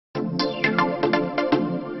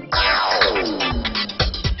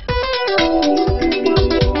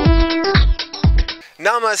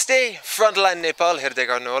नमस्ते फ्रन्टलाइन नेपाल हेर्दै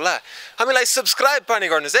गर्नु होला हामीलाई सब्स्क्राइब पनि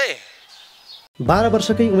गर्नुस् है 12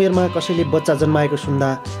 वर्षकै उमेरमा कसैले बच्चा जन्माएको सुन्दा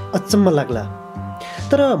अचम्म लाग्ला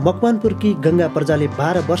तर मकवानपुरकी गंगा प्रजाले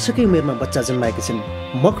 12 वर्षकै उमेरमा बच्चा जन्माएकी छिन्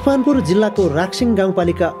मकवानपुर जिल्लाको राक्सिङ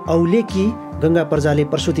गाउँपालिका औलेकी गंगा प्रजाले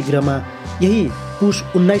प्रसुति गृहमा यही पुष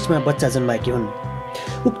 19 मा बच्चा जन्माएकी हुन्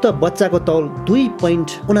उक्त बच्चाको तौल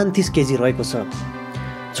 2.29 केजी रहेको छ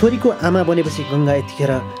छोरीको आमा बनेपछि गंगा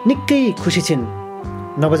यतिखेर निकै खुसी छिन्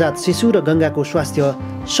नवजात शिशु र गंगाको स्वास्थ्य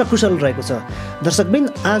सकुशल रहेको छ दर्शकबिन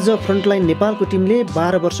आज फ्रन्टलाइन नेपालको टिमले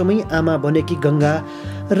 12 वर्षमै आमा बनेकी गंगा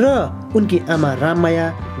र उनकी आमा राममाया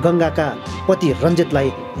गंगाका पति रञ्जितलाई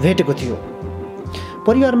भेटेको थियो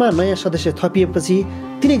परिवारमा नयाँ सदस्य थपिएपछि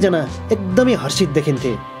तीनैजना एकदमै हर्षित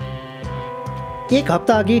देखिन्थे एक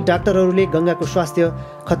हप्ता अघि डाक्टरहरूले गंगाको स्वास्थ्य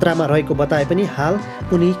खतरामा रहेको बताए पनि हाल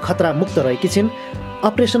उनी खतरा मुक्त रहेकी छिन्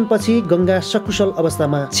अपरेसन पछि गंगा सकुशल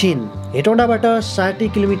अवस्थामा छिन् हेटौँडाबाट 60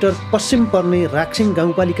 किलोमिटर पश्चिम पर्ने राक्सिङ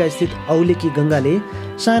गाउँपालिका स्थित औलेकी गंगाले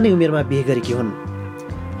सानै उमेरमा बिहे गरेकी हुन्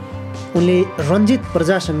उनले रञ्जित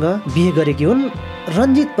प्रजासँग बिहे गरेकी हुन्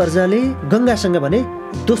रञ्जित प्रजाले गंगासँग भने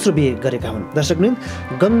दोस्रो बिहे गरेका हुन् दर्शकवृन्द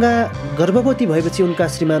गंगा गर्भवती भएपछि उनका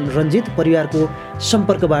श्रीमान रञ्जित परिवारको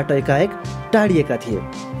सम्पर्कबाट एकाएक टाढिएका थिए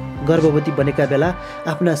गर्भवती बनेका बेला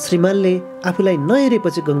आफ्ना श्रीमानले आफूलाई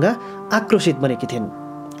नहेरेपछि गंगा आक्रोशित बनेकी थिइन्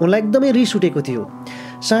उनलाई एकदमै रिस उठेको थियो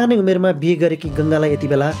सानै उमेरमा बिहे गरेकी गंगालाई यति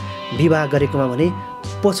बेला विवाह गरेकोमा भने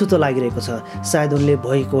पछुतो लागिरहेको छ सायद उनले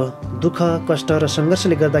भएको दुःख कष्ट र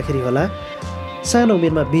सङ्घर्षले गर्दाखेरि होला सानो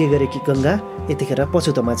उमेरमा बिहे गरेकी गंगा यतिखेर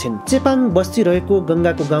पछुतोमा छिन् चेपाङ बस्ती रहेको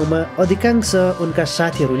गंगाको गाउँमा अधिकांश उनका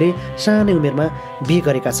साथीहरूले सानै उमेरमा बिहे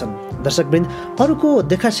गरेका छन् दर्शकवृन्द अरूको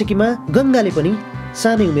देखासेखीमा गंगाले पनि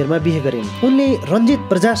सानै उमेरमा बिहे गरिन् उनले रञ्जित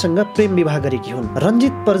प्रजासँग प्रेम विवाह गरेकी हुन्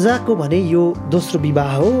रञ्जित प्रजाको भने यो दोस्रो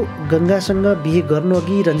विवाह हो गंगासँग बिहे गर्नु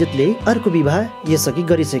अघि रञ्जितले अर्को विवाह यसअघि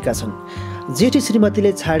गरिसकेका छन् जेठी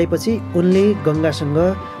श्रीमतीले छाडेपछि उनले गंगासँग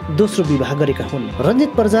दोस्रो विवाह गरेका हुन्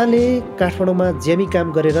रञ्जित प्रजाले काठमाडौँमा ज्यामी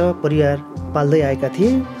काम गरेर परिवार पाल्दै आएका थिए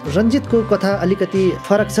रञ्जितको कथा अलिकति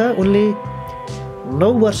फरक छ उनले 9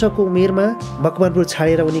 वर्षको उमेरमा मकवानपुर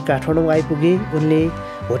छाडेर उनी काठमाडौँ आइपुगे उनले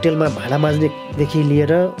होटेलमा भाडा माझ्नेदेखि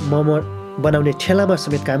लिएर मोमो बनाउने ठेलामा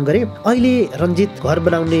समेत काम गरे अहिले रञ्जित घर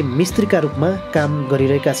बनाउने मिस्त्रीका रूपमा काम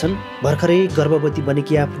गरिरहेका छन् भर्खरै गर्भवती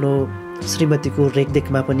बनेकी आफ्नो श्रीमतीको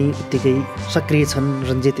रेखदेखमा पनि उत्तिकै सक्रिय छन्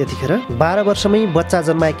रञ्जित यतिखेर 12 वर्षमै बच्चा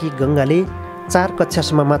जन्माएकी गंगाले 4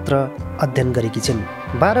 कक्षासम्म मात्र अध्ययन गरेकी छिन्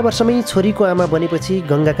 12 वर्षमै छोरीको आमा बनेपछि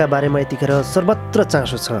गंगाका बारेमा यतिखेर सर्वत्र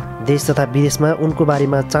चासो छ देश तथा विदेशमा उनको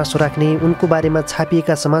बारेमा चासो राख्ने उनको बारेमा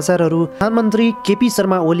छापिएका समाचारहरू प्रधानमन्त्री केपी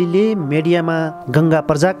शर्मा ओलीले मिडियामा गंगा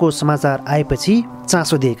प्रजाको समाचार आएपछि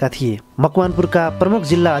चासो दिएका थिए मकवानपुरका प्रमुख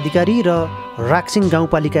जिल्ला अधिकारी र राक्सिङ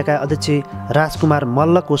गाउँपालिकाका अध्यक्ष राजकुमार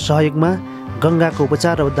मल्लको सहयोगमा गंगाको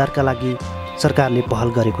उपचार र उद्धारका लागि सरकारले पहल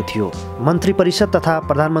गरेको थियो मन्त्री परिषद तथा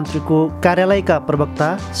प्रधानमन्त्रीको कार्यालयका प्रवक्ता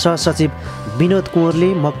सहसचिव विनोद कुँवरले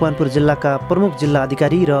मकवानपुर जिल्लाका प्रमुख जिल्ला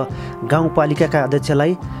अधिकारी र गाउँपालिकाका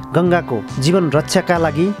अध्यक्षलाई गंगाको जीवन रक्षाका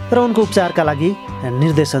लागि र उनको उपचारका लागि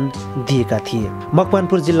निर्देशन दिएका थिए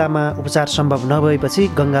मकवानपुर जिल्लामा उपचार सम्भव नभएपछि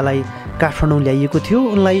गंगालाई काठमाडौँ ल्याइएको थियो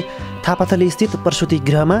उनलाई थापाथली स्थित प्रसुति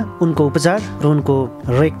गृहमा उनको उपचार र उनको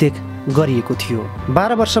रेखदेख गरिएको थियो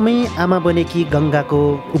 12 वर्षमै आमा बनेकी गंगाको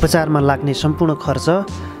उपचारमा लाग्ने सम्पूर्ण खर्च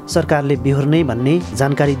सरकारले बिहोर्ने भन्ने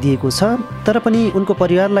जानकारी दिएको छ तर पनि उनको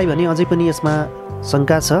परिवारलाई भने अझै पनि यसमा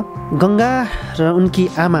शङ्का छ गंगा र उनकी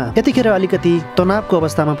आमा यतिखेर अलिकति तनावको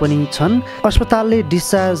अवस्थामा पनि छन् अस्पतालले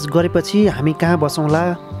डिस्चार्ज गरेपछि हामी कहाँ बसौँला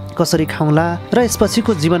कसरी खाउँला र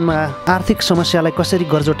यसपछिको जीवनमा आर्थिक समस्यालाई कसरी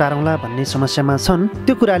गर्जो टारौँला भन्ने समस्यामा छन्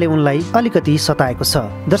त्यो कुराले उनलाई अलिकति सताएको छ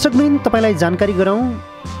दर्शकवृन्द तपाईलाई जानकारी गराउँ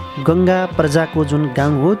गंगा प्रजाको जुन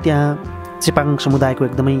गाउँ हो त्यहाँ चेपाङ समुदायको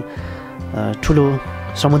एकदमै ठुलो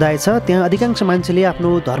समुदाय छ त्यहाँ अधिकांश मान्छेले आफ्नो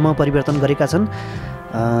धर्म परिवर्तन गरेका छन्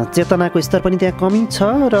चेतनाको स्तर पनि त्यहाँ कमी छ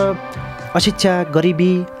र अशिक्षा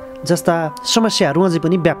गरिबी जस्ता समस्याहरू अझै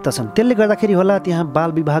पनि व्याप्त छन् त्यसले गर्दाखेरि होला त्यहाँ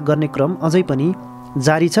बाल विवाह गर्ने क्रम अझै पनि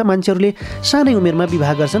जारी छ मान्छेहरूले सानै उमेरमा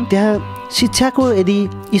विवाह गर्छन् त्यहाँ शिक्षाको यदि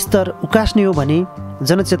स्तर उकास्ने हो भने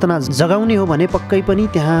जनचेतना जगाउने हो भने पक्कै पनि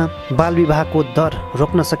त्यहाँ बाल विवाहको दर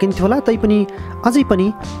रोक्न सकिन्थ्यो होला तैपनि अझै पनि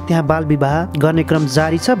त्यहाँ बाल विवाह गर्ने क्रम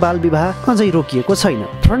जारी छ बाल विवाह अझै रोकिएको छैन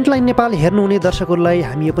फ्रन्टलाइन नेपाल हेर्नुहुने दर्शकहरूलाई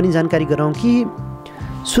हामी यो पनि जानकारी गराउँ कि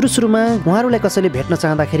सुरुमा उहाँहरूलाई कसैले भेट्न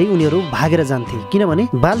चाहँदाखेरि उनीहरू भागेर जान्थे किनभने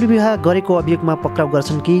बाल विवाह गरेको अभियोगमा पक्राउ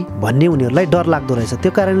गर्छन् कि भन्ने उनीहरूलाई डर लाग्दो रहेछ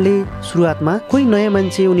त्यो कारणले सुरुवातमा कोही नयाँ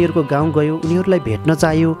मान्छे उनीहरूको गाउँ गयो उनीहरूलाई भेट्न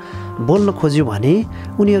चाहियो बोल्न खोज्यो भने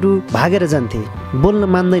उनीहरू भागेर जान्थे बोल्न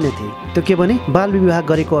मान्दैनथे त्यो के भने बाल विवाह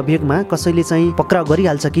गरेको अभियोगमा कसैले चाहिँ पक्राउ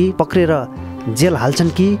गरिहाल्छ कि पक्रेर जेल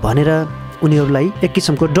हाल्छन् कि भनेर उनीहरूलाई एक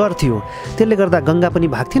किसिमको डर थियो। त्यसले गर्दा गङ्गा पनि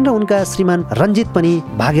भाग्थिन् र उनका श्रीमान रञ्जित पनि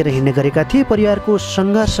भागेर हिँड्ने गरेका थिए। परिवारको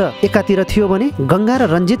सङ्घर्ष एकातिर थियो भने गङ्गा र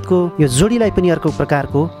रञ्जितको यो जोडीलाई पनि अर्को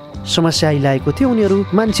प्रकारको समस्या आइरहेको थियो। उनीहरू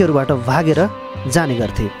मान्छेहरूबाट भागेर जाने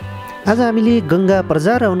गर्थे। आज हामीले गङ्गा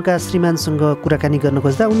प्रजा र उनका श्रीमानसँग कुराकानी गर्न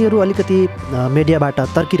खोज्दा उनीहरू अलिकति मिडियाबाट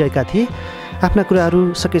तर्किरहेका थिए। आफ्ना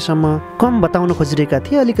कुराहरू सकेसम्म कम बताउन खोजिरहेका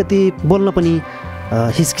थिए। अलिकति बोल्न पनि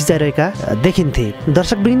हिचकिचाइरहेका देखिन्थे।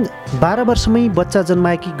 दर्शकवृन्द, 12 वर्षमै बच्चा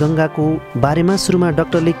जन्माएकी गङ्गाको बारेमा सुरुमा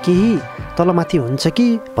डाक्टरले केही तलमाथि हुन्छ कि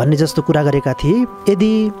भन्ने जस्तो कुरा गरेका थिए।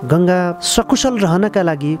 यदि गङ्गा सकुशल रहनका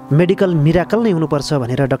लागि मेडिकल मिराकल नै हुनुपर्छ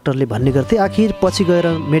भनेर डाक्टरले भन्ने गर्थे। आखिर पछि गएर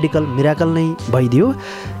मेडिकल मिराकल नै भइदियो।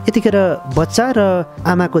 यतिखेर बच्चा र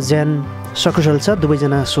आमाको ज्यान सकुशल छ,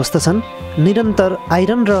 दुवैजना स्वस्थ छन्। निरन्तर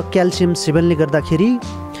आइरन र क्याल्सियम सेवनले गर्दाखेरि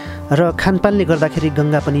र खानपानले गर्दाखेरि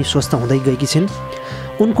गङ्गा पनि स्वस्थ हुँदै गएकी छिन्।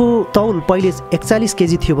 उनको तौल पहिले 41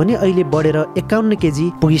 केजी थियो भने अहिले बढेर 51 केजी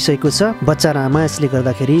पुगिसकेको छ। बच्चा र आमा, यसले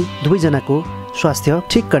गर्दाखेरि दुवैजनाको स्वास्थ्य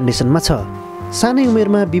ठिक कन्डिसनमा छ। सानै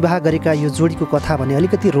उमेरमा विवाह गरेका यो जोडीको कथा भने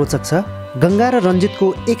अलिकति रोचक छ। गङ्गा र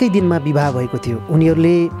रञ्जितको एकै दिनमा विवाह भएको थियो।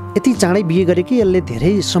 उनीहरूले यति चाँडै बिहे गरे कि यसले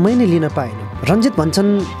धेरै समय नै लिन पाएन। रञ्जित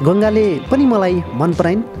भन्छन्, गङ्गाले पनि मलाई मन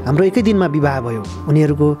पराइन्, हाम्रो एकै दिनमा विवाह भयो।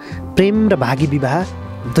 उनीहरूको प्रेम र भागी विवाह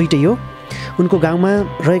दुइटै हो। उनको गाउँमा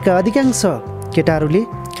रहेका अधिकांश केटाहरूले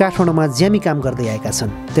काठमाडौँमा ज्यामी काम गर्दै आएका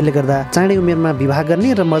छन्। त्यसले गर्दा चाँडै उमेरमा विवाह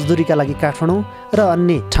गर्ने र मजदुरीका लागि काठमाडौँ र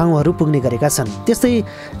अन्य ठाउँहरू पुग्ने गरेका छन्। त्यस्तै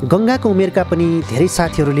गङ्गाको उमेरका पनि धेरै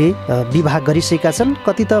साथीहरूले विवाह गरिसकेका छन्।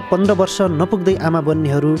 कति त 15 वर्ष नपुग्दै आमा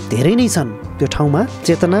बन्नेहरू धेरै नै छन्। त्यो ठाउँमा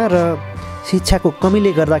चेतना र शिक्षाको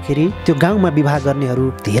कमीले गर्दाखेरि त्यो गाउँमा विवाह गर्नेहरू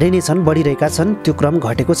धेरै नै छन्, बढिरहेका छन्। त्यो क्रम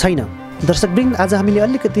घटेको छैन। दर्शकवृन्द, आज हामीले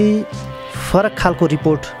अलिकति फरक खालको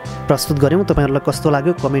रिपोर्ट प्रस्तुत गऱ्यौँ। तपाईँहरूलाई कस्तो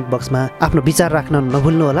लाग्यो कमेन्ट बक्समा आफ्नो विचार राख्न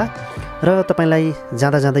नभुल्नुहोला। र तपाईँलाई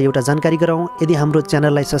जाँदा जाँदा एउटा जानकारी गराउँ, यदि हाम्रो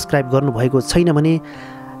च्यानललाई सब्सक्राइब गर्नुभएको छैन भने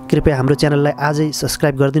कृपया हाम्रो च्यानललाई आजै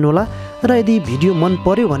सब्सक्राइब गरिदिनु होला। र यदि भिडियो मन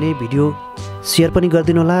पर्यो भने भिडियो सेयर पनि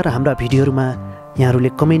गरिदिनु होला र हाम्रा भिडियोहरूमा यहाँहरूले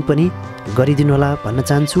कमेन्ट पनि गरिदिनु होला भन्न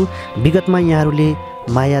चाहन्छु। विगतमा यहाँहरूले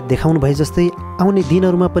माया देखाउनु भए जस्तै आउने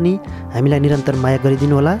दिनहरूमा पनि हामीलाई निरन्तर माया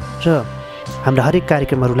गरिदिनु होला र हाम्रा हरेक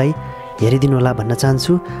कार्यक्रमहरूलाई हेरिदिनु होला भन्न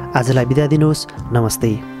चाहन्छु। आजलाई बिदा दिनुहोस्। नमस्ते।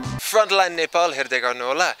 फ्रन्टलाइन नेपाल हेर्दै गर्नु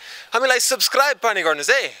होला। हामीलाई सब्स्क्राइब पनि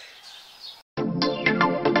गर्नुहोस् है।